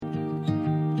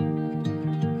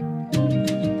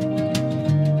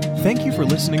Thank you for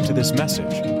listening to this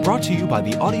message, brought to you by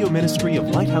the audio ministry of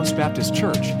Lighthouse Baptist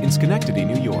Church in Schenectady,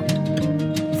 New York.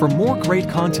 For more great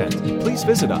content, please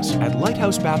visit us at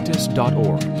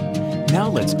lighthousebaptist.org. Now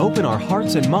let's open our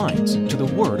hearts and minds to the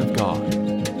Word of God.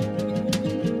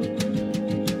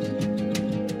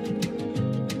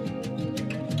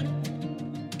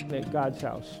 At God's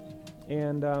house.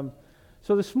 And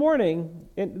so this morning,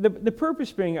 and the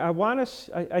purpose being, I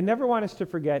never want us to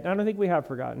forget, and I don't think we have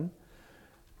forgotten,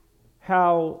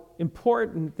 how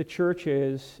important the church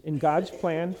is in God's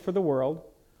plan for the world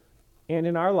and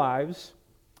in our lives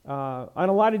on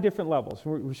a lot of different levels.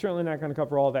 We're certainly not going to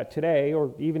cover all that today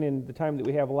or even in the time that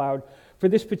we have allowed for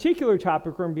this particular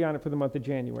topic. We're going to be on it for the month of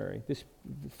January, this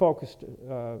focused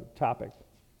topic.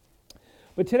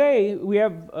 But today we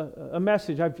have a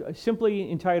message. I've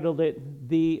simply entitled it,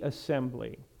 The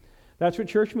Assembly. That's what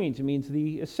church means. It means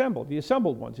the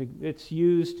assembled ones. It's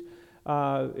used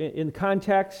in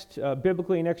context,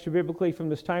 biblically and extra-biblically, from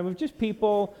this time of just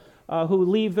people who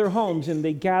leave their homes and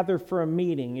they gather for a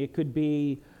meeting. It could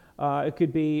be a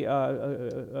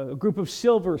group of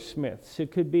silversmiths.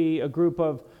 It could be a group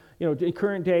of,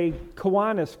 current day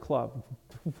Kiwanis Club,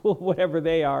 whatever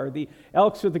they are, the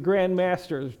Elks with the Grand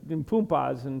Masters and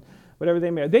Poompas and whatever they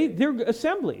may be. They're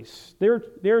assemblies.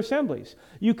 They're assemblies.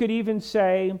 You could even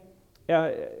say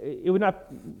it would not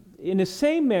in the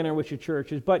same manner in which a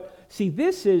church is, but see,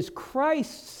 this is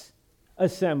Christ's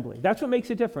assembly. That's what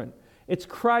makes it different. It's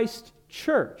Christ's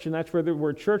church, and that's where the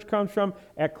word church comes from.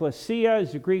 Ecclesia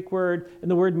is the Greek word,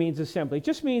 and the word means assembly. It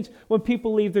just means when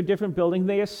people leave their different buildings,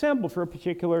 they assemble for a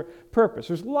particular purpose.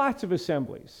 There's lots of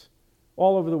assemblies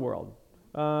all over the world.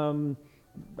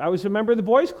 I was a member of the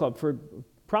Boys Club for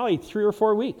probably 3 or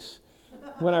 4 weeks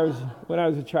when I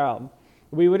was a child.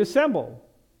 We would assemble.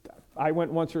 I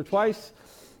went once or twice.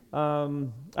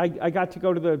 I got to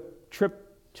go to the trip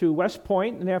to West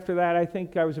Point, and after that, I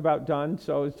think I was about done,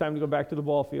 so it's time to go back to the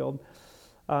ball field.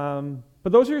 But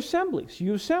those are assemblies.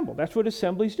 You assemble. That's what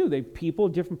assemblies do. They people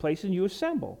in different places, and you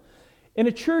assemble. And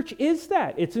a church is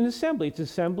that. It's an assembly. It's an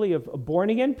assembly of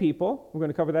born-again people. We're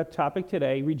going to cover that topic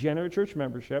today, regenerate church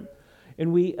membership.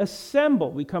 And we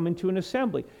assemble. We come into an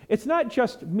assembly. It's not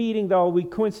just meeting, though. We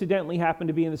coincidentally happen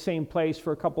to be in the same place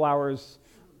for a couple hours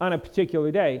on a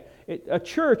particular day. A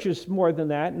church is more than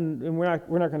that, and we're not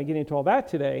going to get into all that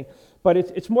today, but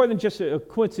it's more than just a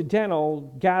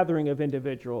coincidental gathering of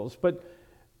individuals. But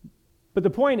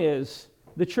the point is,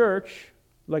 the church,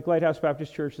 like Lighthouse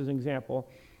Baptist Church as an example,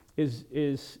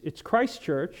 it's Christ's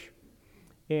church,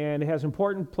 and it has an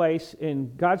important place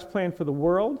in God's plan for the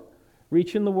world,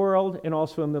 reaching the world, and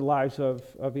also in the lives of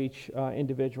each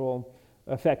individual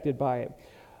affected by it.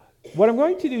 What I'm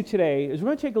going to do today is we're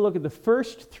going to take a look at the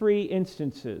first 3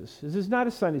 instances. This is not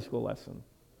a Sunday school lesson,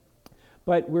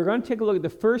 but we're going to take a look at the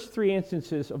first 3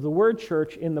 instances of the word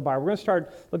church in the Bible. We're going to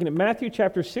start looking at Matthew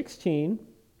chapter 16.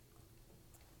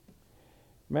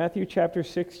 Matthew chapter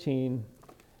 16,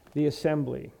 the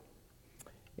assembly.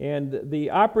 And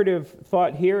the operative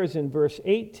thought here is in verse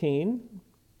 18,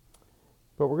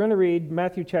 but we're going to read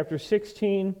Matthew chapter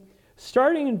 16,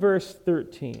 starting in verse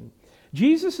 13.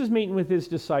 Jesus is meeting with his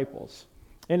disciples.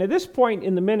 And at this point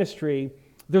in the ministry,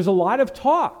 there's a lot of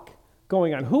talk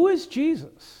going on. Who is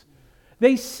Jesus?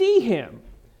 They see him.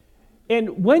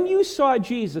 And when you saw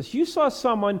Jesus, you saw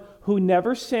someone who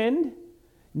never sinned,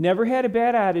 never had a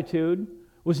bad attitude,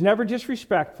 was never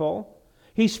disrespectful.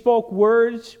 He spoke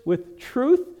words with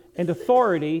truth and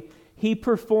authority. He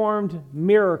performed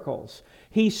miracles.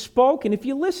 He spoke, and if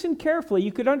you listen carefully,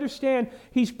 you could understand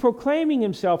he's proclaiming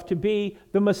himself to be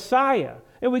the Messiah.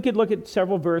 And we could look at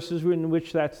several verses in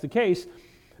which that's the case.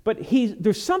 But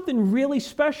there's something really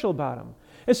special about him.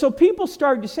 And so people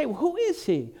started to say, well, who is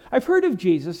he? I've heard of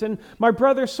Jesus, and my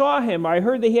brother saw him. I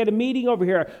heard that he had a meeting over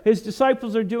here. His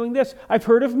disciples are doing this. I've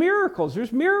heard of miracles.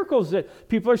 There's miracles that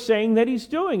people are saying that he's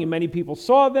doing, and many people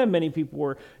saw them. Many people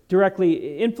were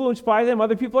directly influenced by them.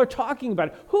 Other people are talking about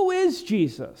it. Who is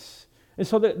Jesus? And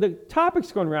so the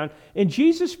topic's going around, and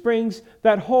Jesus brings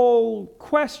that whole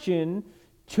question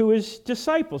to his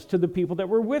disciples, to the people that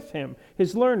were with him,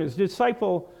 his learners.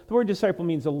 The word disciple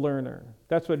means a learner.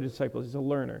 That's what a disciple is, a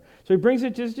learner. So he brings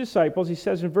it to his disciples. He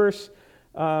says in verse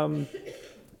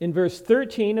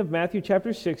 13 of Matthew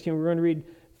chapter 16, we're going to read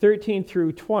 13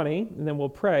 through 20, and then we'll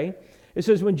pray. It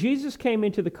says, when Jesus came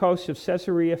into the coast of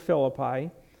Caesarea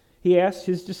Philippi, he asked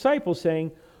his disciples,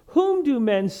 saying, whom do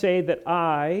men say that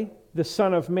I, the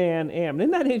Son of Man, am?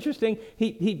 Isn't that interesting?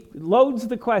 He loads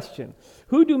the question.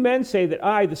 Who do men say that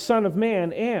I, the Son of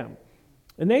Man, am?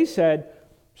 And they said,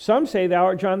 some say thou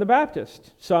art John the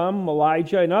Baptist, some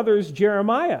Elijah, and others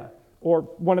Jeremiah, or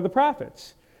one of the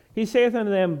prophets. He saith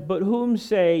unto them, But whom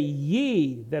say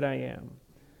ye that I am?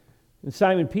 And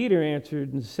Simon Peter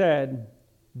answered and said,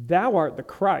 Thou art the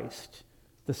Christ,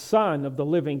 the Son of the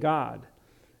living God.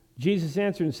 Jesus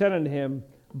answered and said unto him,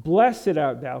 Blessed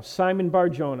art thou, Simon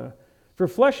Bar-Jonah, for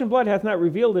flesh and blood hath not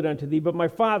revealed it unto thee, but my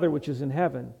Father which is in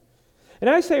heaven. And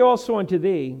I say also unto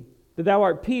thee, that thou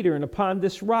art Peter, and upon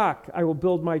this rock I will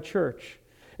build my church,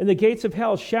 and the gates of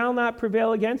hell shall not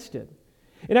prevail against it.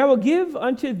 And I will give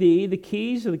unto thee the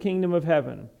keys of the kingdom of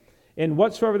heaven. And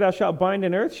whatsoever thou shalt bind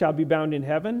on earth shall be bound in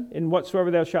heaven, and whatsoever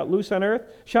thou shalt loose on earth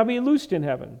shall be loosed in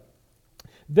heaven.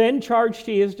 Then charged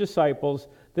he his disciples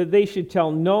that they should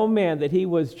tell no man that he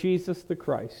was Jesus the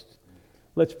Christ.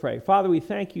 Let's pray. Father, we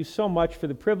thank you so much for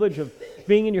the privilege of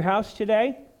being in your house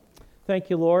today. Thank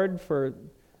you, Lord, for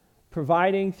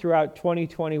providing throughout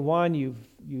 2021.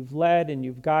 You've led and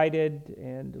you've guided,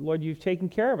 and Lord, you've taken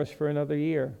care of us for another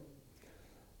year.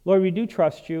 Lord, we do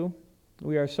trust you.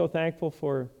 We are so thankful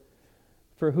for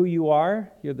who you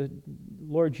are. You're the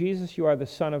Lord Jesus. You are the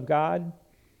Son of God.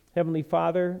 Heavenly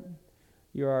Father,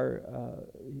 you're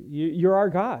our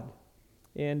God.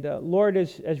 And Lord,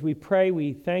 as we pray,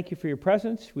 we thank you for your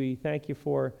presence. We thank you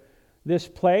for this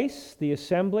place, the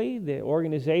assembly, the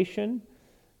organization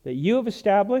that you have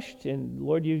established. And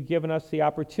Lord, you've given us the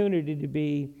opportunity to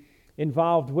be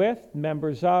involved with,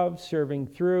 members of, serving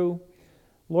through.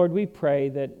 Lord, we pray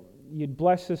that you'd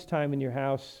bless this time in your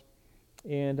house.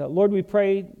 And Lord, we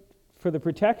pray for the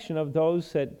protection of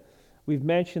those that we've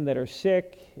mentioned that are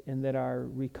sick and that are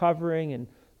recovering. And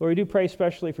Lord, we do pray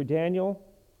especially for Daniel,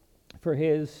 for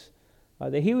his,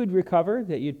 that he would recover,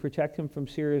 that you'd protect him from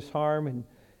serious harm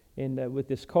and with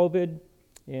this COVID.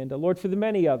 And Lord, for the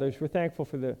many others, we're thankful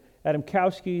for the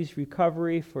Adamkowski's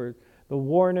recovery, for the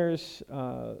Warner's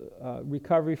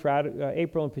recovery, for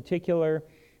April in particular.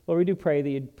 Lord, we do pray that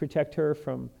you'd protect her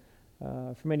from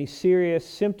any serious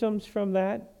symptoms from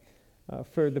that.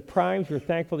 For the Primes, we're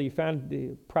thankful that you found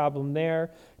the problem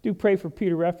there. Do pray for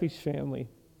Peter Reffy's family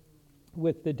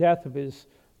with the death of his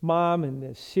mom and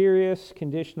the serious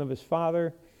condition of his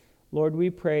father. Lord, we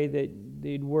pray that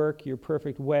they'd work your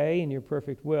perfect way and your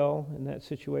perfect will in that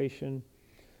situation.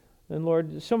 And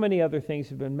Lord, so many other things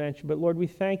have been mentioned, but Lord, we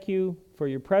thank you for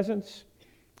your presence.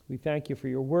 We thank you for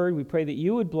your word. We pray that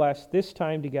you would bless this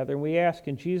time together, and we ask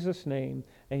in Jesus' name,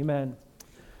 amen.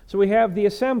 So we have the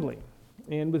assembly.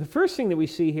 And with the first thing that we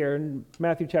see here in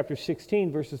Matthew chapter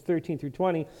 16, verses 13 through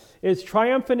 20, is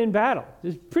triumphant in battle.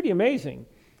 This is pretty amazing.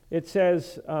 It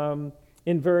says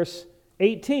in verse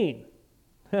 18,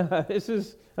 this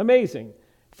is amazing.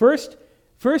 First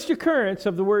occurrence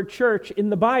of the word church in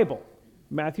the Bible,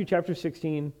 Matthew chapter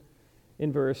 16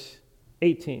 in verse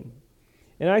 18.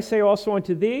 And I say also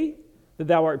unto thee that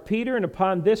thou art Peter, and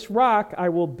upon this rock I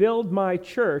will build my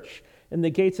church, and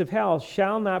the gates of hell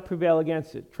shall not prevail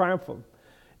against it. Triumphant.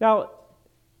 Now,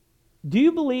 do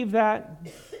you believe that?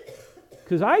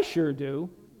 Because I sure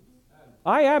do.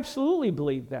 I absolutely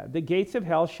believe that. The gates of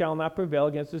hell shall not prevail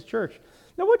against this church.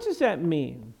 Now, what does that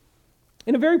mean?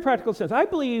 In a very practical sense, I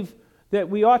believe that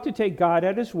we ought to take God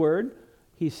at his word.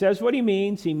 He says what he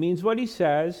means what he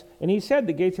says, and he said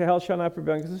the gates of hell shall not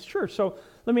prevail against this church. So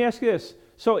let me ask you this.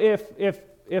 So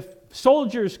if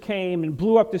soldiers came and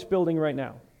blew up this building right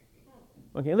now,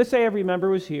 okay, let's say every member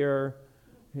was here,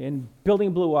 and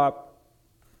building blew up,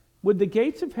 would the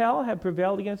gates of hell have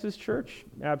prevailed against this church?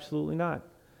 Absolutely not.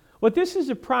 What this is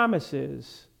a promise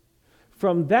is,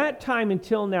 from that time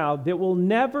until now, there will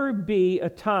never be a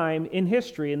time in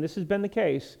history, and this has been the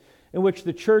case, in which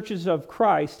the churches of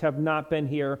Christ have not been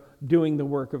here doing the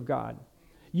work of God.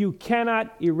 You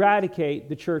cannot eradicate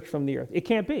the church from the earth. It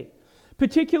can't be.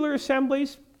 Particular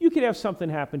assemblies, you could have something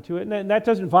happen to it, and that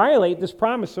doesn't violate this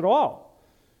promise at all.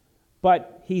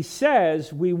 But he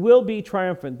says we will be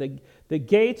triumphant. The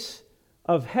gates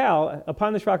of hell,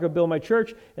 upon this rock I will build my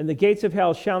church, and the gates of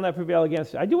hell shall not prevail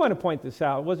against it. I do want to point this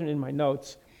out. It wasn't in my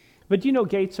notes. But do you know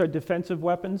gates are defensive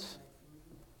weapons?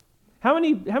 How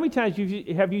many times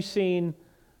have you seen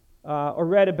or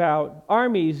read about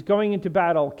armies going into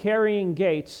battle, carrying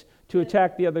gates to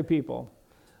attack the other people?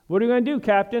 What are we going to do,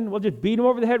 Captain? We'll just beat them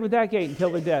over the head with that gate until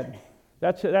they're dead.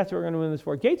 That's what we're going to win this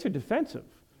for. Gates are defensive.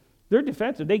 They're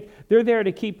defensive. They're there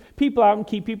to keep people out and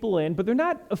keep people in, but they're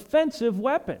not offensive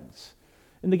weapons.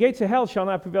 And the gates of hell shall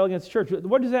not prevail against the church.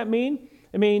 What does that mean?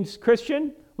 It means,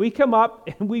 Christian, we come up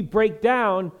and we break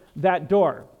down that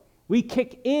door. We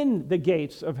kick in the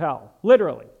gates of hell,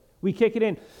 literally. We kick it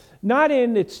in. Not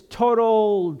in its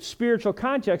total spiritual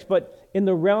context, but in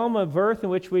the realm of earth in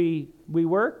which we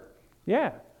work.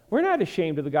 Yeah, we're not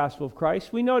ashamed of the gospel of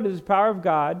Christ. We know it is the power of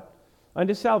God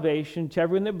unto salvation to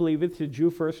everyone that believeth, to the Jew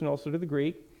first and also to the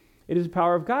Greek. It is the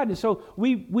power of God. And so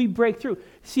we break through.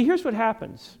 See, here's what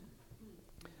happens.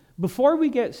 Before we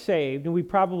get saved,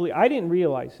 and I didn't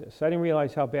realize this. I didn't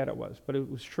realize how bad it was, but it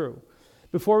was true.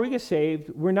 Before we get saved,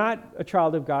 we're not a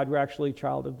child of God. We're actually a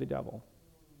child of the devil.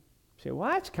 You say, well,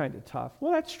 that's kind of tough.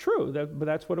 Well, that's true, but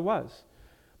that's what it was.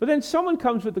 But then someone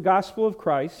comes with the gospel of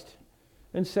Christ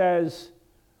and says,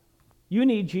 you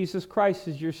need Jesus Christ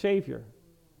as your Savior.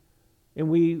 And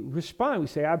we respond. We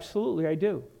say, absolutely, I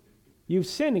do. You've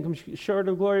sinned and come short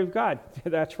of the glory of God.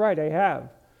 That's right, I have.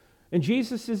 And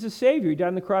Jesus is the Savior. He died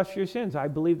on the cross for your sins. I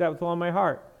believe that with all my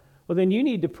heart. Well, then you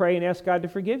need to pray and ask God to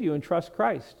forgive you and trust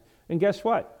Christ. And guess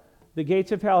what? The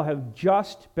gates of hell have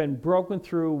just been broken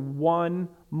through one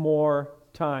more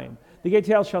time. The gates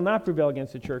of hell shall not prevail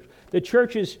against the church. The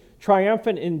church is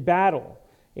triumphant in battle.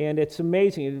 And it's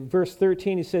amazing. In verse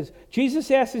 13, he says, Jesus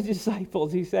asked his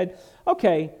disciples, he said,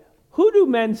 okay, who do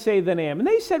men say that I am? And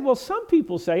they said, well, some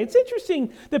people say. It's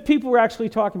interesting that people were actually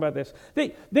talking about this.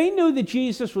 They knew that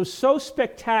Jesus was so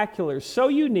spectacular, so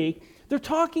unique, they're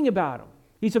talking about him.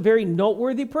 He's a very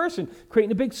noteworthy person,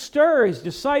 creating a big stir. His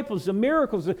disciples, the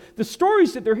miracles, the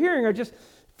stories that they're hearing are just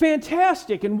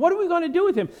fantastic. And what are we going to do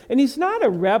with him? And he's not a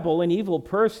rebel, an evil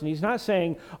person. He's not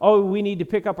saying, oh, we need to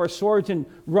pick up our swords and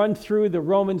run through the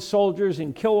Roman soldiers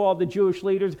and kill all the Jewish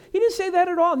leaders. He didn't say that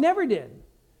at all, never did.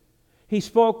 He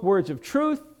spoke words of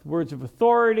truth, words of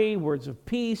authority, words of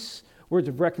peace, words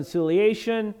of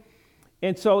reconciliation.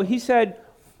 And so he said,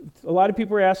 a lot of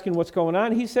people are asking what's going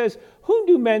on. He says, whom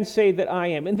do men say that I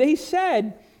am? And they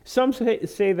said, some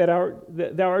say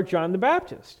that thou art John the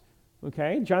Baptist.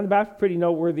 Okay, John the Baptist, pretty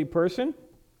noteworthy person.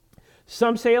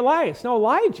 Some say Elias. No,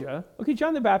 Elijah. Okay,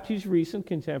 John the Baptist, recent,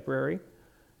 contemporary.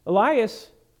 Elias,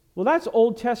 well, that's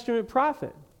Old Testament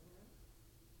prophet.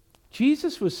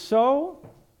 Jesus was so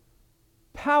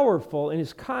powerful in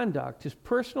his conduct, his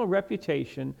personal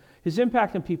reputation, his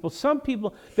impact on people. Some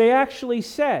people, they actually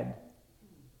said,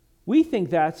 we think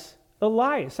that's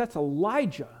Elias, that's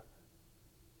Elijah.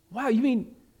 Wow, you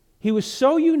mean he was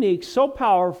so unique, so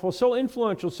powerful, so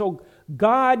influential, so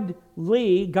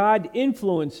godly,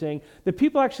 God-influencing, that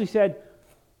people actually said,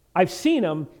 I've seen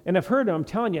him and I've heard him, I'm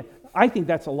telling you, I think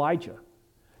that's Elijah.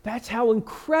 That's how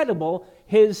incredible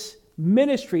his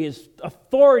ministry, his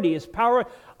authority, his power.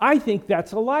 I think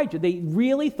that's Elijah. They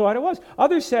really thought it was.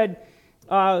 Others said,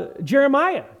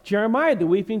 Jeremiah, the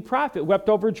weeping prophet, wept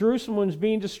over Jerusalem when it was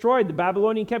being destroyed, the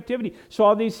Babylonian captivity. So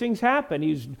all these things happened.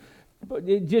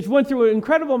 He just went through an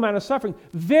incredible amount of suffering.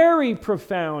 Very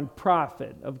profound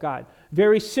prophet of God.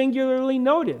 Very singularly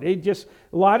noted. A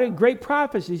lot of great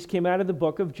prophecies came out of the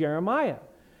book of Jeremiah.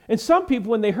 And some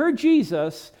people, when they heard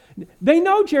Jesus, they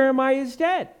know Jeremiah is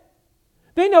dead.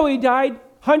 They know he died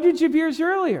hundreds of years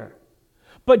earlier.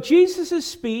 But Jesus'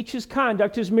 speech, his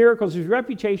conduct, his miracles, his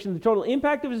reputation, the total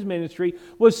impact of his ministry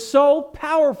was so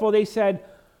powerful, they said,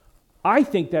 I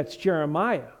think that's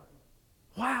Jeremiah.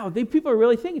 Wow, people are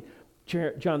really thinking,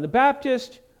 John the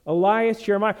Baptist, Elias,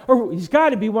 Jeremiah, or he's got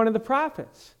to be one of the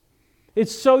prophets.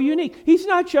 It's so unique. He's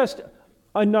not just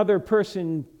another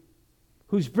person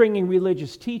who's bringing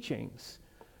religious teachings.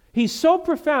 He's so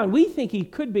profound. We think he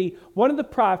could be one of the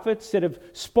prophets that have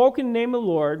spoken in the name of the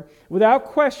Lord, without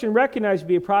question recognized to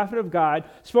be a prophet of God,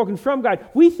 spoken from God.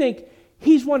 We think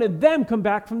he's one of them come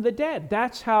back from the dead.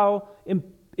 That's how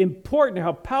important,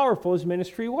 how powerful his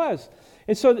ministry was.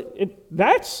 And so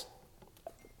that's,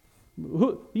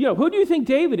 who do you think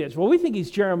David is? Well, we think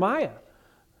he's Jeremiah.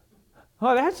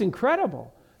 Oh, that's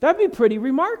incredible. That'd be pretty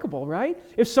remarkable, right?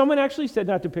 If someone actually said,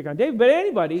 not to pick on David, but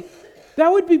anybody, that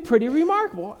would be pretty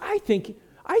remarkable. I think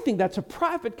that's a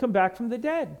prophet come back from the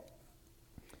dead.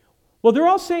 Well, they're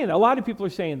all saying that. A lot of people are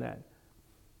saying that.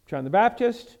 John the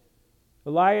Baptist,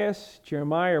 Elias,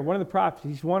 Jeremiah, one of the prophets.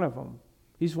 He's one of them.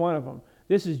 He's one of them.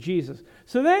 This is Jesus.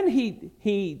 So then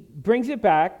he brings it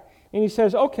back and he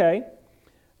says, okay,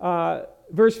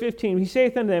 verse 15, he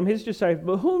saith unto them, his disciples,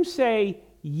 but whom say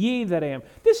ye that I am?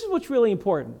 This is what's really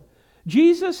important.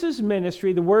 Jesus'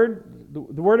 ministry, the word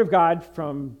of God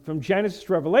from Genesis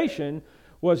to Revelation,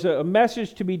 was a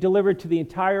message to be delivered to the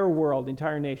entire world, the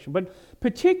entire nation. But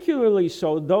particularly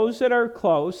so, those that are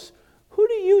close, who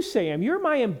do you say I am? You're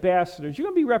my ambassadors. You're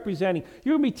going to be representing.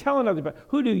 You're going to be telling others about.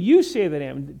 Who do you say that I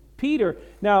am? Peter.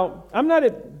 Now, I'm not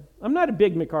a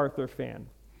big MacArthur fan,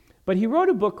 but he wrote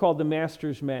a book called The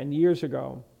Master's Men years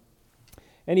ago.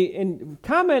 And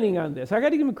commenting on this, I got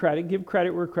to give him credit. Give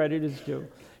credit where credit is due.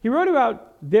 He wrote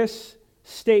about this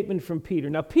statement from Peter.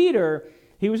 Now, Peter,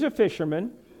 he was a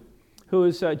fisherman who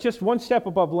was just one step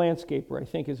above landscaper, I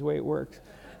think is the way it works.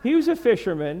 He was a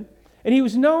fisherman, and he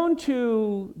was known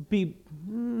to be,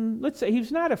 let's say, he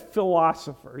was not a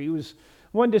philosopher. He was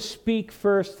one to speak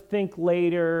first, think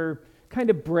later, kind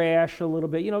of brash a little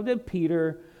bit, than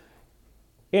Peter.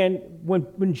 And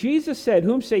when Jesus said,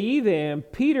 "Whom say ye that I am?"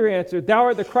 Peter answered, "Thou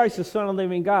art the Christ, the Son of the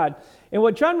living God." And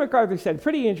what John MacArthur said,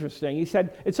 pretty interesting. He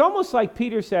said, it's almost like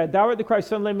Peter said, "Thou art the Christ,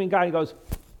 Son of the living God." He goes,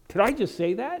 "Did I just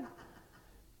say that?"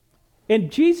 And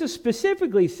Jesus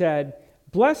specifically said,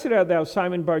 "Blessed art thou,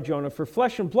 Simon Bar-Jonah, for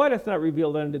flesh and blood hath not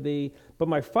revealed unto thee, but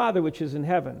my Father which is in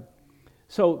heaven."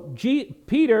 So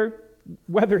Peter,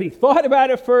 whether he thought about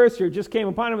it first or just came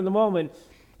upon him in the moment,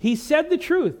 he said the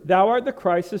truth. "Thou art the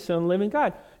Christ, the Son of the living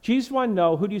God." Jesus wanted to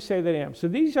know, who do you say that I am? So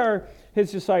these are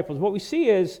his disciples. What we see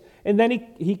is, and then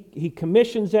he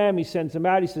commissions them, he sends them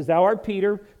out, he says, "Thou art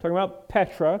Peter," talking about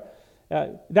Petra.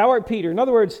 "Thou art Peter." In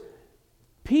other words,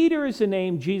 Peter is the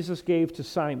name Jesus gave to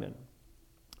Simon,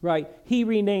 right? He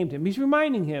renamed him. He's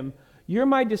reminding him, "You're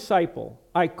my disciple.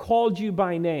 I called you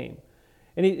by name."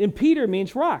 And Peter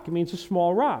means rock. It means a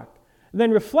small rock. And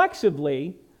then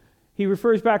reflexively, he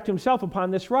refers back to himself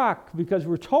upon this rock, because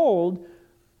we're told,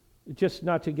 just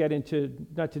not to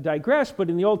digress, but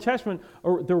in the Old Testament,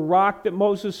 the rock that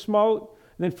Moses smote,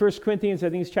 and then 1 Corinthians, I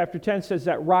think it's chapter 10, says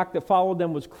that rock that followed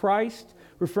them was Christ,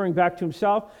 referring back to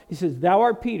himself. He says, "Thou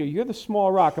art Peter, you're the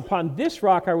small rock. Upon this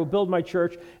rock I will build my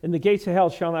church, and the gates of hell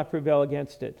shall not prevail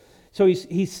against it." So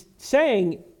he's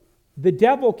saying the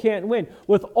devil can't win.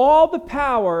 With all the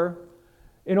power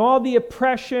and all the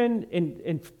oppression,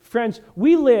 and friends,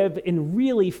 we live in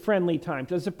really friendly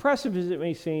times. As oppressive as it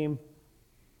may seem,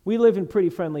 we live in pretty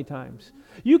friendly times.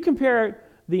 You compare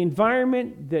the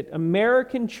environment that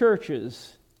American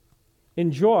churches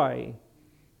enjoy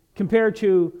compared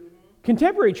to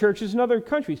contemporary churches in other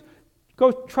countries.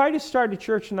 Go try to start a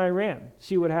church in Iran,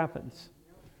 see what happens.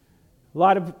 A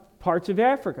lot of parts of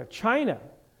Africa, China,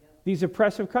 these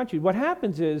oppressive countries. What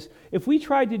happens is, if we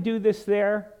tried to do this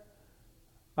there,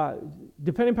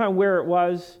 depending upon where it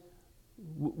was,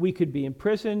 we could be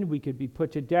imprisoned, we could be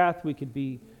put to death, we could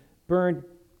be burned.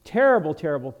 Terrible,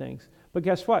 terrible things. But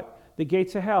guess what? The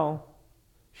gates of hell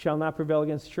shall not prevail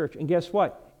against the church. And guess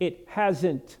what? It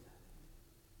hasn't.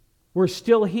 We're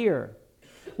still here.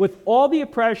 With all the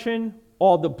oppression,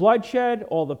 all the bloodshed,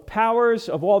 all the powers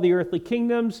of all the earthly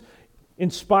kingdoms,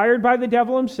 inspired by the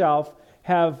devil himself,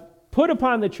 have put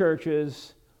upon the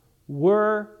churches,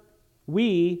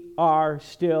 we are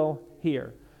still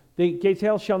here. The gates of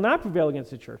hell shall not prevail against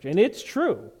the church. And it's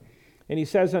true. And he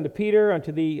says unto Peter,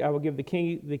 "Unto thee I will give the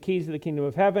keys of the kingdom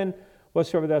of heaven.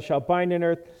 Whatsoever thou shalt bind on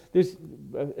earth." There's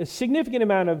a significant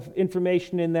amount of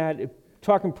information in that,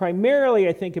 talking primarily,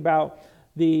 I think, about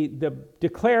the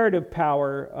declarative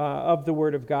power of the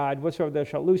Word of God. "Whatsoever thou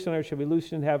shalt loose on earth shall be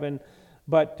loosed in heaven."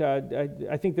 But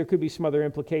I think there could be some other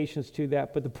implications to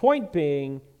that. But the point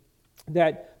being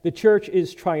that the church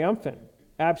is triumphant,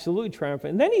 absolutely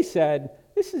triumphant. And then he said,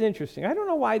 this is interesting. I don't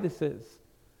know why this is.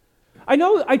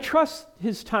 I trust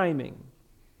his timing.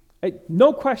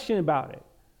 No question about it.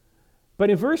 But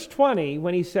in verse 20,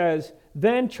 when he says,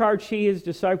 "Then charged he his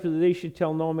disciples that they should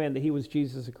tell no man that he was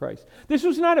Jesus the Christ." This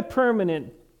was not a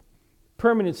permanent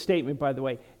statement, by the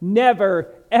way.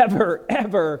 Never, ever,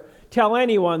 ever tell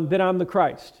anyone that I'm the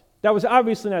Christ. That was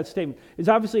obviously not a statement. It's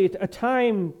obviously a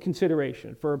time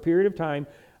consideration for a period of time.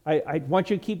 I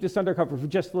want you to keep this undercover for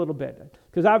just a little bit,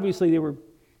 because obviously they were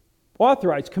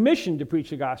authorized, commissioned to preach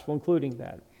the gospel, including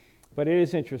that. But it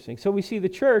is interesting. So we see the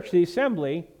church, the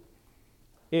assembly,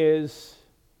 is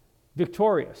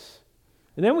victorious.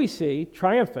 And then we see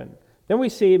triumphant. Then we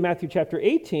see Matthew chapter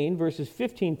 18, verses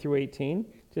 15 through 18,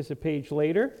 just a page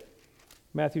later.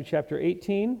 Matthew chapter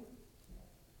 18.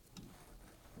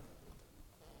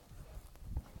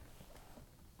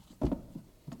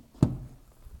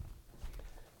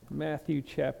 Matthew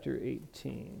chapter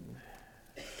 18.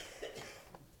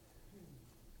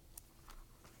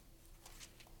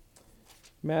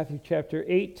 Matthew chapter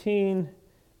 18,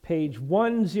 page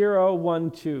 1012,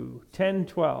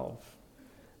 1012.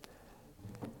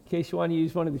 In case you want to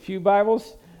use one of the few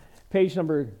Bibles, page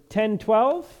number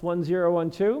 1012,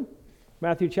 1012,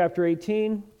 Matthew chapter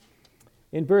 18.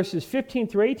 In verses 15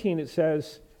 through 18 it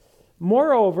says,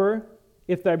 "Moreover,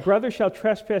 if thy brother shall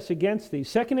trespass against thee,"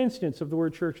 second instance of the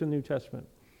word church in the New Testament.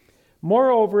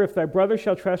 "Moreover, if thy brother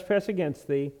shall trespass against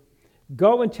thee,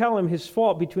 go and tell him his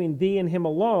fault between thee and him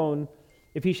alone.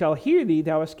 If he shall hear thee,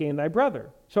 thou hast gained thy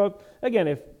brother." So again,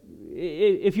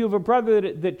 if you have a brother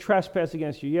that trespasses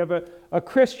against you, you have a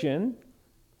Christian,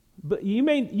 but you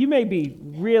may be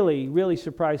really, really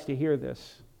surprised to hear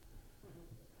this.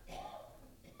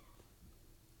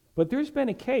 But there's been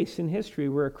a case in history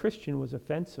where a Christian was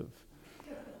offensive.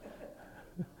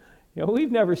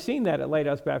 We've never seen that at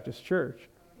Lighthouse Baptist Church.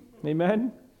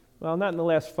 Amen? Well, not in the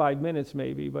last 5 minutes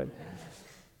maybe, but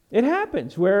It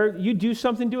happens where you do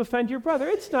something to offend your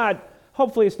brother.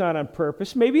 Hopefully it's not on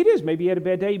purpose. Maybe it is. Maybe you had a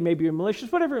bad day. Maybe you're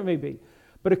malicious, whatever it may be.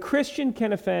 But a Christian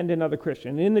can offend another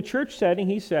Christian. In the church setting,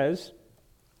 he says,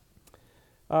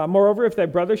 moreover, if thy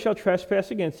brother shall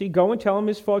trespass against thee, go and tell him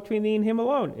his fault between thee and him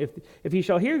alone. If he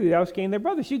shall hear thee, thou hast gained thy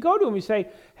brother. So you go to him, you say,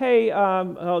 hey,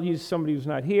 I'll use somebody who's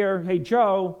not here. Hey,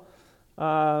 Joe,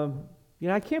 I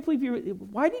can't believe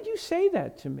why did you say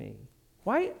that to me?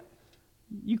 Why?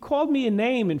 You called me a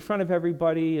name in front of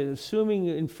everybody,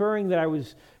 inferring that I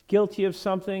was guilty of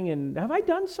something, and have I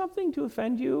done something to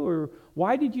offend you, or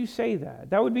why did you say that?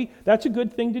 That's a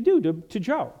good thing to do to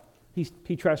Joe.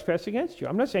 He trespassed against you.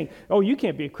 I'm not saying, oh, you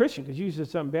can't be a Christian because you said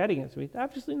something bad against me.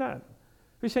 Obviously not.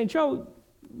 We're saying, Joe,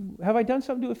 have I done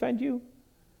something to offend you?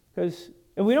 And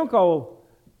we don't go,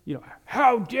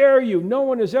 how dare you? No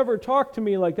one has ever talked to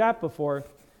me like that before.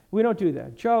 We don't do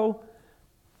that. Joe,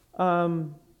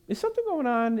 is something going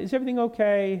on? Is everything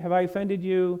okay? Have I offended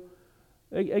you?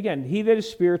 Again, he that is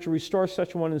spiritual, restore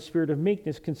such one in the spirit of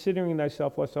meekness, considering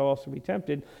thyself lest thou also be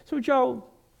tempted. So, Joe,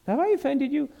 have I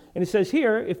offended you? And it says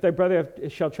here, if thy brother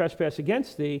shall trespass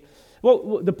against thee.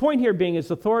 Well, the point here being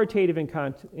is authoritative in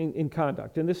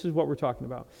conduct, and this is what we're talking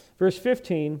about. Verse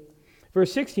 16,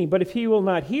 but if he will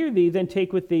not hear thee, then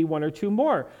take with thee one or two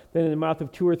more. Then in the mouth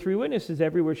of two or three witnesses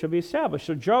every word shall be established.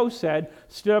 So Joe stood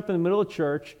up in the middle of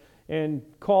church and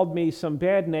called me some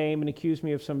bad name and accused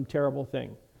me of some terrible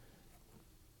thing.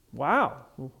 Wow,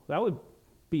 that would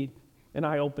be an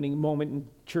eye-opening moment in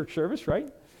church service, right?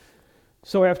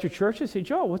 So after church, I say,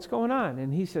 Joe, what's going on?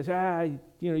 And he says,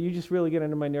 you just really get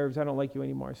under my nerves. I don't like you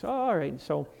anymore. So, all right.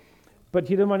 But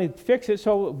he didn't want to fix it,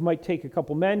 so it might take a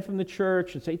couple men from the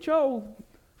church and say, Joe,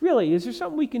 really, is there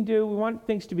something we can do? We want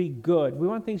things to be good. We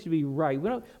want things to be right. We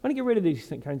don't want to get rid of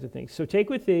these kinds of things. So take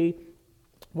with thee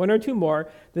one or two more,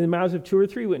 then the mouths of two or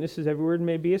three witnesses, every word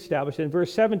may be established. And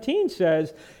verse 17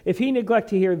 says, if he neglect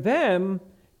to hear them,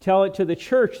 tell it to the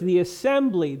church, the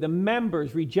assembly, the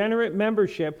members, regenerate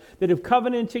membership that have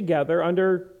covenanted together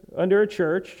under a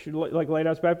church, like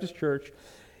Lighthouse Baptist Church.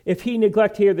 If he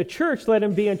neglect to hear the church, let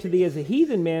him be unto thee as a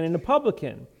heathen man and a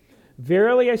publican.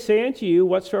 Verily I say unto you,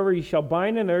 whatsoever ye shall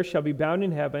bind on earth shall be bound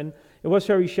in heaven, and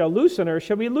whatsoever ye shall loose on earth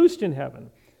shall be loosed in heaven.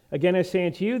 Again I say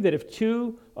unto you, that if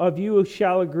two of you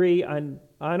shall agree on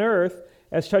earth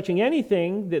as touching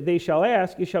anything that they shall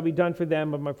ask, it shall be done for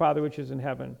them of my Father which is in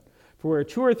heaven. For where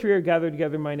two or three are gathered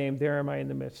together in my name, there am I in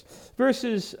the midst.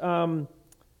 Verses 19,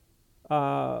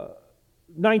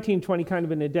 20, kind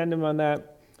of an addendum on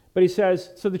that. But he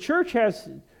says, so the church has,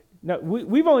 now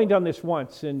we've only done this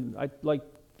once in like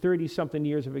 30-something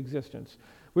years of existence,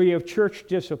 where you have church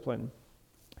discipline.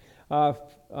 1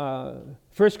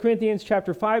 Corinthians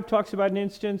chapter 5 talks about an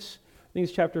instance, I think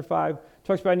it's chapter 5,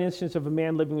 talks about an instance of a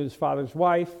man living with his father's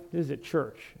wife. This is at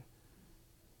church.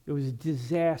 It was a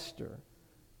disaster.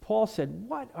 Paul said,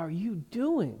 what are you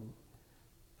doing?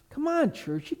 Come on,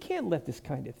 church, you can't let this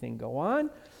kind of thing go on.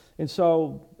 And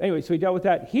so, anyway, so he dealt with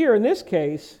that. Here, in this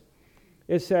case,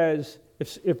 it says,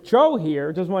 if Joe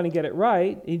here doesn't want to get it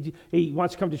right, he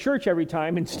wants to come to church every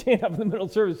time and stand up in the middle of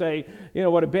the service and say,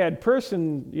 what a bad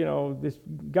person, this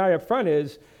guy up front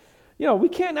is. We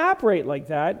can't operate like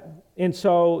that. And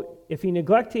so, if he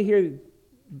neglect to hear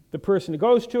the person who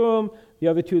goes to him, the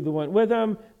other two that went with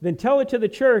him, then tell it to the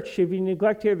church. If you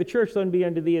neglect to hear the church, let him be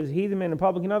unto thee as a heathen man and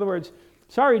public. In other words,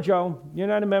 sorry, Joe, you're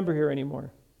not a member here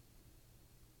anymore.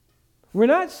 We're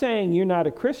not saying you're not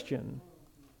a Christian.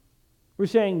 We're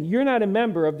saying you're not a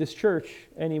member of this church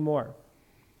anymore.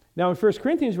 Now, in 1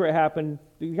 Corinthians, where it happened,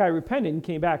 the guy repented and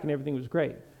came back and everything was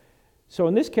great. So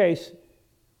in this case,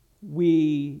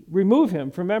 we remove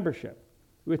him from membership.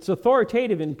 It's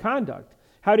authoritative in conduct,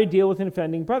 how to deal with an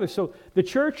offending brother. So the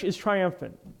church is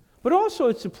triumphant. But also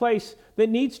it's a place that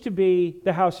needs to be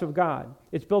the house of God.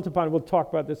 It's built upon, we'll talk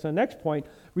about this on the next point,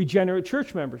 regenerate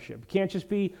church membership. It can't just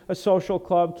be a social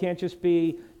club, can't just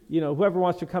be, whoever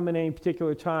wants to come in any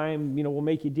particular time, we'll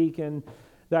make you deacon,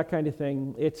 that kind of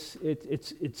thing. It's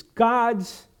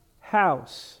God's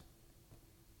house.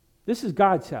 This is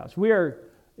God's house. We are,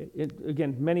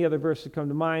 again, many other verses come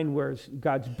to mind where it's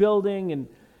God's building, and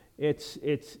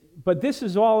but this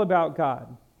is all about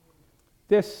God.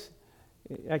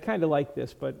 I kind of like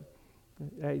this, but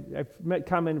I've met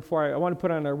comment before. I want to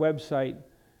put on our website,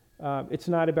 it's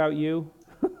not about you.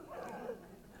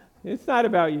 It's not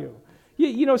about you.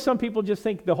 Some people just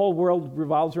think the whole world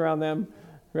revolves around them,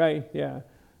 right? Yeah.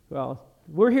 Well,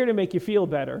 we're here to make you feel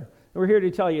better. We're here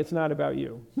to tell you it's not about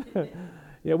you.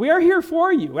 Yeah, we are here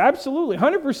for you, absolutely,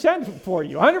 100% for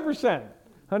you, 100%.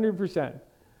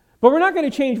 But we're not going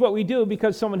to change what we do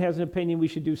because someone has an opinion we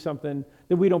should do something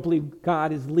that we don't believe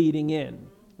God is leading in,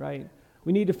 right?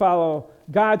 We need to follow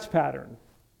God's pattern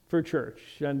for church.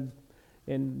 And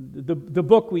the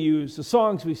book we use, the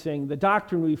songs we sing, the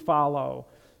doctrine we follow.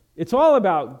 It's all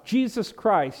about Jesus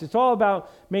Christ. It's all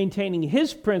about maintaining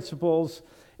His principles.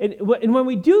 And when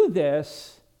we do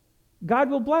this, God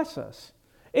will bless us.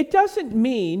 It doesn't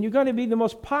mean you're going to be the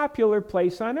most popular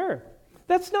place on earth.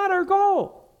 That's not our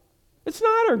goal. It's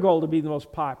not our goal to be the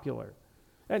most popular.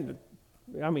 And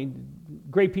I mean,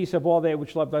 great peace have all they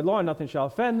which love thy law, and nothing shall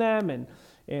offend them. And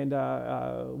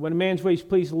when a man's ways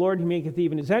please the Lord, he maketh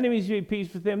even his enemies be at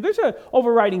peace with him. There's an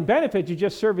overriding benefit to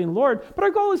just serving the Lord, but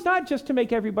our goal is not just to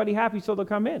make everybody happy so they'll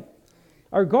come in.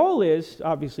 Our goal is,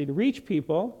 obviously, to reach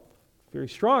people very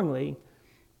strongly,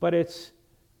 but it's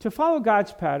to follow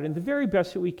God's pattern the very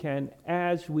best that we can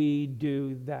as we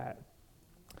do that.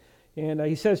 And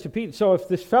he says to Peter, so if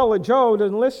this fellow Joe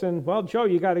doesn't listen, well, Joe,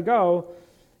 you got to go.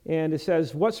 And it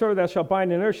says, whatsoever thou shalt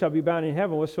bind on earth shall be bound in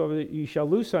heaven. Whatsoever you shall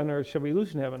loose on earth shall be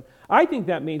loosed in heaven. I think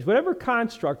that means whatever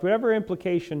construct, whatever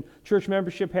implication church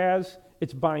membership has,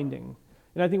 it's binding.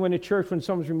 And I think when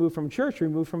someone's removed from a church,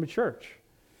 removed from a church.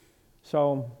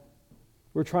 So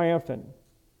we're triumphant.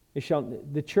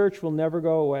 The church will never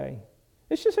go away.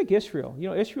 It's just like Israel. You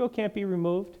know, Israel can't be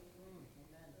removed.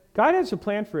 God has a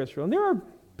plan for Israel. And there are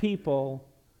people,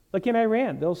 like in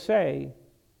Iran, they'll say,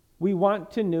 we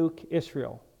want to nuke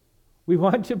Israel. We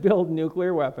want to build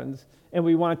nuclear weapons, and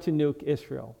we want to nuke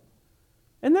Israel.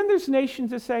 And then there's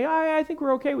nations that say, I think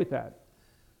we're okay with that.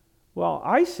 Well,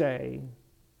 I say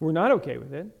we're not okay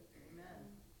with it.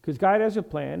 Because God has a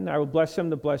plan. I will bless them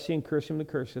to bless thee and curse him to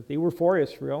curse thee. We're for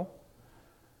Israel.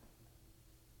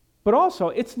 But also,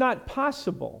 it's not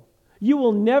possible. You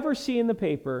will never see in the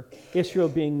paper Israel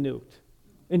being nuked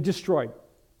and destroyed.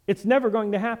 It's never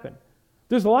going to happen.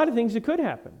 There's a lot of things that could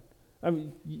happen. I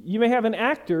mean, you may have an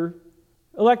actor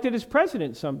elected as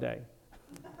president someday,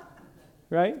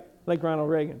 right? Like Ronald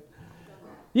Reagan.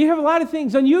 You have a lot of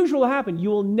things unusual happen. You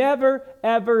will never,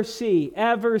 ever see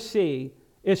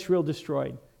Israel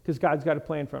destroyed because God's got a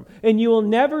plan for them. And you will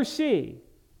never see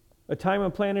a time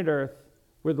on planet Earth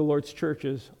where the Lord's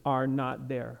churches are not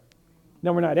there.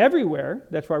 Now, we're not everywhere.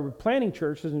 That's why we're planting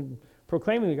churches and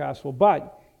proclaiming the gospel.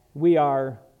 But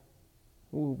we're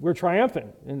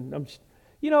triumphant. And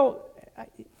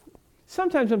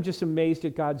sometimes I'm just amazed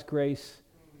at God's grace.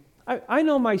 I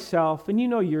know myself, and you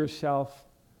know yourself,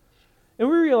 and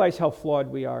we realize how flawed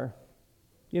we are.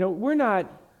 We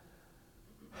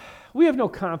have no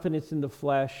confidence in the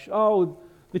flesh. Oh,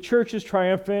 the church is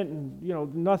triumphant,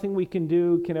 and nothing we can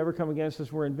do can ever come against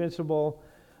us. We're invincible.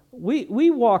 We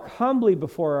walk humbly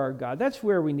before our God. That's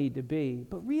where we need to be.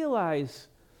 But realize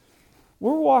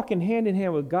we're walking hand in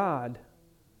hand with God.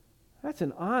 That's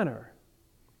an honor.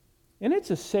 And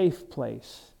it's a safe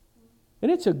place.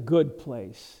 And it's a good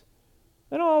place.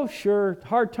 And sure,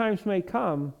 hard times may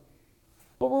come,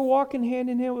 but we're walking hand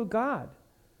in hand with God.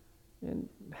 And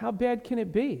how bad can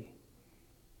it be?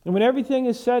 And when everything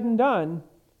is said and done,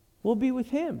 we'll be with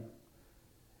Him.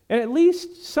 And at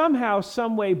least somehow,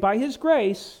 some way, by His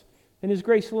grace, and His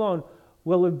grace alone,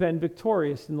 we'll have been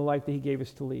victorious in the life that He gave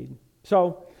us to lead.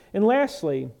 So, and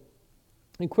lastly,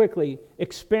 and quickly,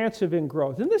 expansive in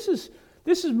growth. And this is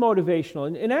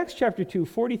motivational. In Acts chapter 2,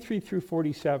 43 through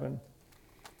 47.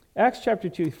 Acts chapter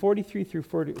 2, 43 through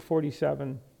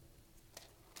 47.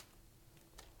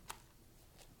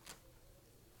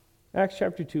 Acts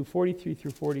chapter 2, 43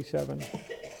 through 47.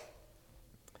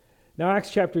 Now,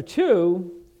 Acts chapter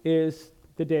 2 is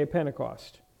the day of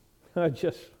Pentecost.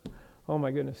 Oh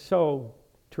my goodness, so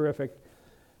terrific.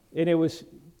 And it was,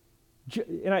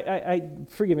 and I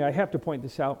forgive me, I have to point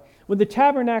this out. When the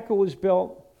tabernacle was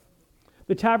built,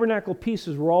 the tabernacle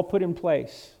pieces were all put in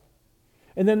place.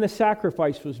 And then the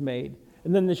sacrifice was made.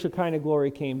 And then the Shekinah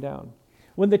glory came down.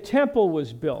 When the temple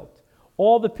was built,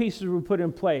 all the pieces were put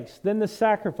in place. Then the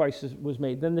sacrifices was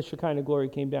made. Then the Shekinah glory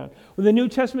came down. When the New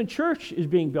Testament church is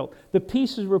being built, the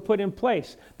pieces were put in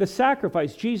place. The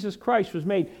sacrifice, Jesus Christ, was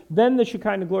made. Then the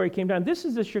Shekinah glory came down. This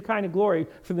is the Shekinah glory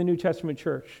for the New Testament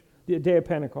church, the day of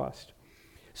Pentecost.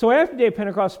 So after the day of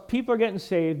Pentecost, people are getting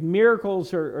saved.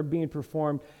 Miracles are being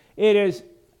performed. It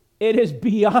is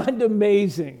beyond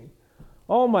amazing.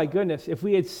 Oh my goodness, if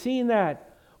we had seen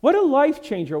that, what a life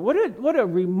changer. What a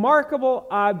remarkable,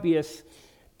 obvious,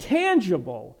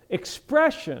 tangible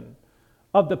expression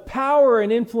of the power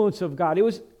and influence of God. It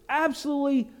was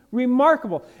absolutely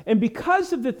remarkable. And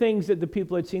because of the things that the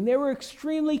people had seen, they were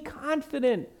extremely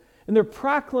confident in their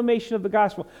proclamation of the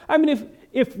gospel. I mean,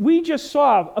 if we just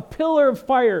saw a pillar of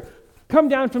fire come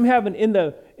down from heaven in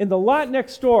the lot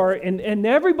next door and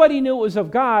everybody knew it was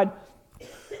of God,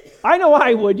 I know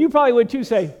I would. You probably would too,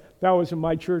 say, that was in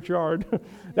my churchyard.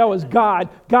 That was God.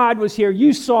 God was here.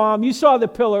 You saw him. You saw the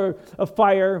pillar of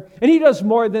fire. And he does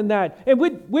more than that. And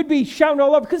we'd be shouting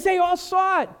all over because they all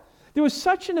saw it. There was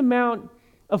such an amount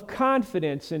of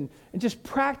confidence and just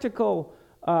practical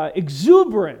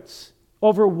exuberance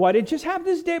over what had just happened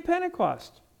this day of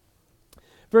Pentecost.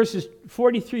 Verses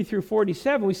 43 through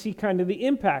 47, we see kind of the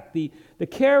impact, the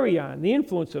carry-on, the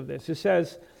influence of this. It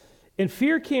says, "And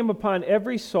fear came upon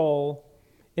every soul,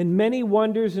 and many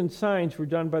wonders and signs were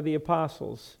done by the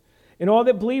apostles. And all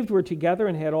that believed were together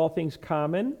and had all things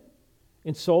common,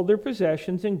 and sold their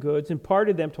possessions and goods, and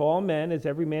parted them to all men, as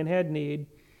every man had need.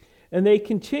 And they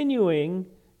continuing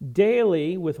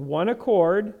daily with one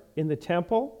accord in the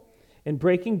temple, and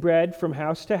breaking bread from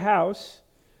house to house,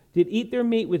 did eat their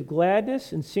meat with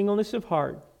gladness and singleness of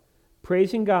heart,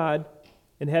 praising God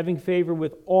and having favor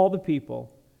with all the people.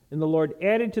 And the Lord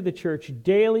added to the church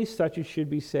daily such as should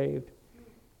be saved."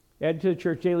 Added to the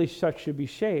church daily such should be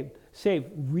saved.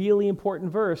 Really important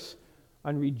verse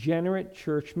on regenerate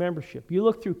church membership. You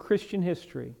look through Christian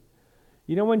history.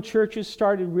 You know when churches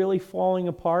started really falling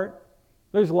apart?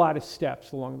 There's a lot of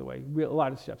steps along the way, a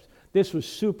lot of steps. This was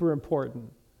super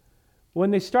important.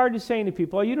 When they started saying to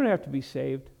people, "Oh, you don't have to be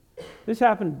saved." This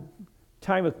happened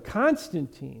time of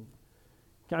Constantine.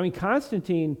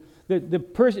 Constantine,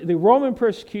 the Roman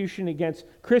persecution against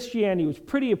Christianity was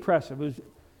pretty oppressive.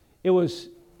 It was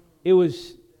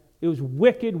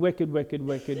wicked.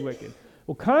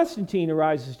 Well, Constantine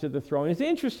arises to the throne. It's an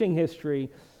interesting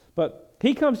history, but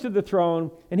he comes to the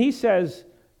throne and he says,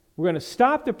 "We're going to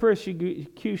stop the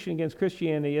persecution against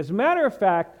Christianity. As a matter of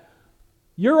fact,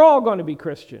 you're all going to be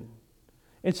Christian."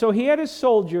 And so he had his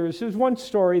soldiers. There's one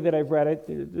story that I've read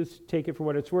it. Just take it for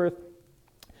what it's worth.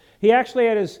 He actually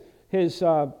had his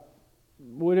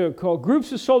what do you call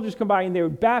groups of soldiers come by, and they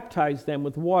would baptize them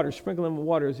with water, sprinkle them with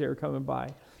water as they were coming by.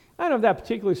 I don't know if that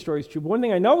particular story is true, but one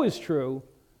thing I know is true.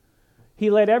 He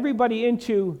led everybody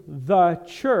into the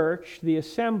church, the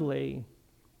assembly,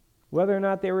 whether or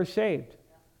not they were saved.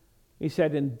 He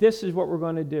said, "And this is what we're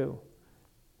going to do."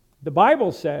 The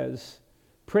Bible says,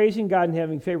 "Praising God and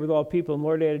having favor with all people, and the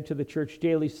Lord added to the church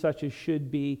daily such as should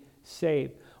be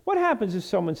saved." What happens if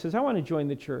someone says, "I want to join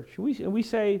the church"? We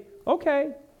say,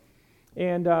 "Okay,"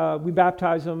 and we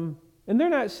baptize them, and they're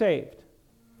not saved.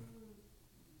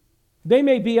 They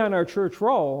may be on our church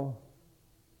roll,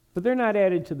 but they're not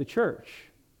added to the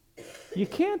church. You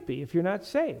can't be if you're not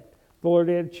saved. The Lord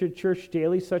added to the church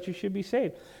daily such as should be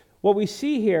saved. What we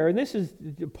see here, and this is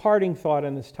the parting thought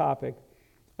on this topic,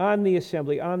 on the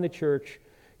assembly, on the church.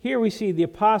 Here we see the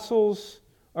apostles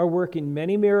are working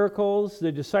many miracles.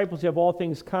 The disciples have all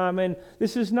things common.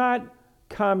 This is not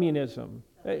communism.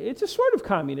 It's a sort of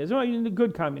communism,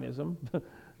 good communism.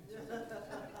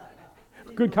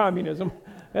 Good communism.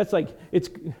 That's like, it's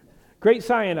great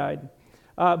cyanide.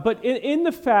 But in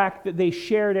the fact that they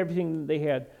shared everything that they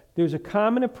had, there's a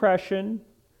common oppression.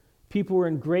 People were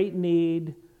in great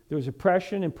need. There was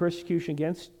oppression and persecution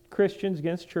against Christians,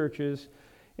 against churches.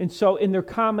 And so in their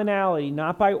commonality,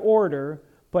 not by order,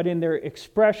 but in their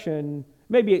expression,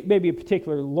 maybe a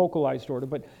particular localized order,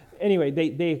 but anyway,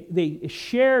 they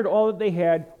shared all that they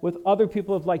had with other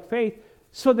people of like faith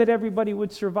so that everybody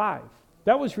would survive.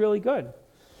 That was really good.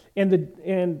 And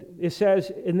it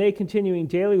says, "And they continuing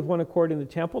daily with one accord in the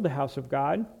temple, the house of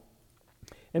God,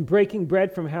 and breaking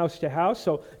bread from house to house."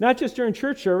 So not just during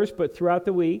church service, but throughout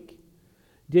the week.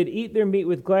 "Did eat their meat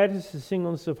with gladness and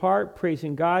singleness of heart,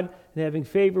 praising God and having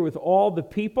favor with all the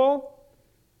people.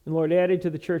 And the Lord added to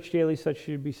the church daily such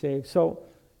should be saved." So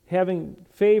having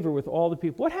favor with all the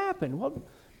people. What happened? Well,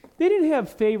 they didn't have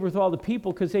favor with all the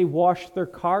people because they washed their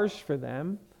cars for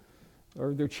them,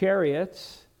 or their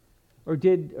chariots, or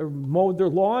mowed their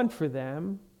lawn for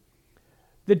them.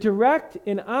 The direct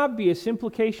and obvious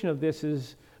implication of this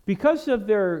is because of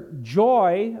their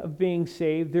joy of being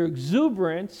saved, their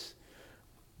exuberance,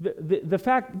 the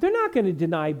fact they're not going to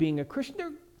deny being a Christian.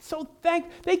 They're so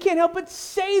they can't help but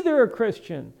say they're a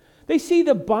Christian. They see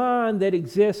the bond that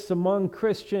exists among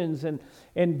Christians and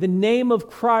the name of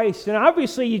Christ. And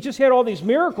obviously you just had all these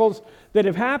miracles that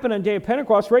have happened on the day of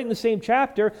Pentecost right in the same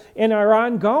chapter and are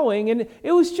ongoing. And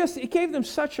it gave them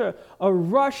such a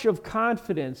rush of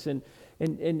confidence and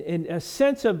a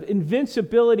sense of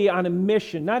invincibility on a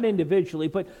mission, not individually,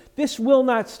 but this will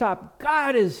not stop.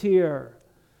 God is here.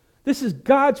 This is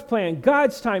God's plan,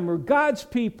 God's time. We're God's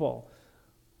people.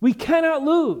 We cannot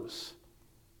lose.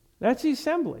 That's the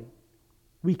assembly.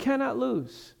 We cannot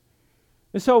lose.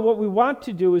 And so what we want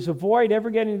to do is avoid ever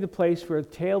getting to the place where a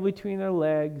tail between our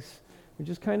legs, we're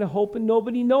just kind of hoping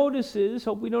nobody notices,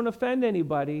 hope we don't offend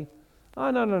anybody. Oh,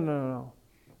 no.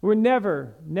 We're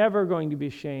never going to be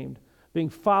ashamed being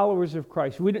followers of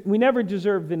Christ. We never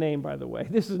deserve the name, by the way.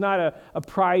 This is not a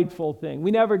prideful thing.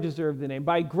 We never deserve the name.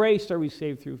 By grace are we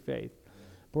saved through faith.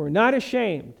 But we're not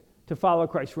ashamed to follow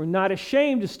Christ. We're not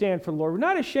ashamed to stand for the Lord. We're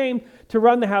not ashamed to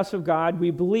run the house of God.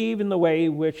 We believe in the way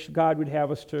which God would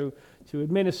have us to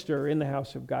administer in the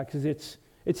house of God, because it's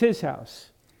His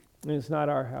house, and it's not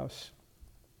our house.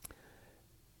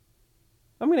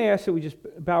 I'm going to ask that we just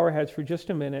bow our heads for just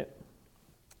a minute,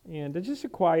 and it's just a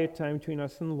quiet time between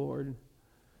us and the Lord.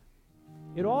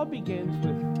 It all begins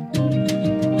with...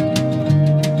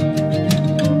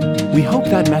 We hope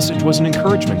that message was an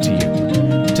encouragement to you.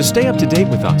 To stay up to date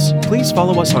with us, please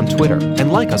follow us on Twitter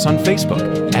and like us on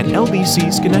Facebook at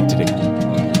LBC Schenectady.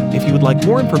 If you would like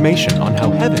more information on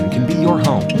how heaven can be your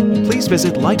home, please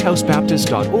visit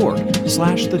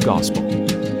lighthousebaptist.org/thegospel.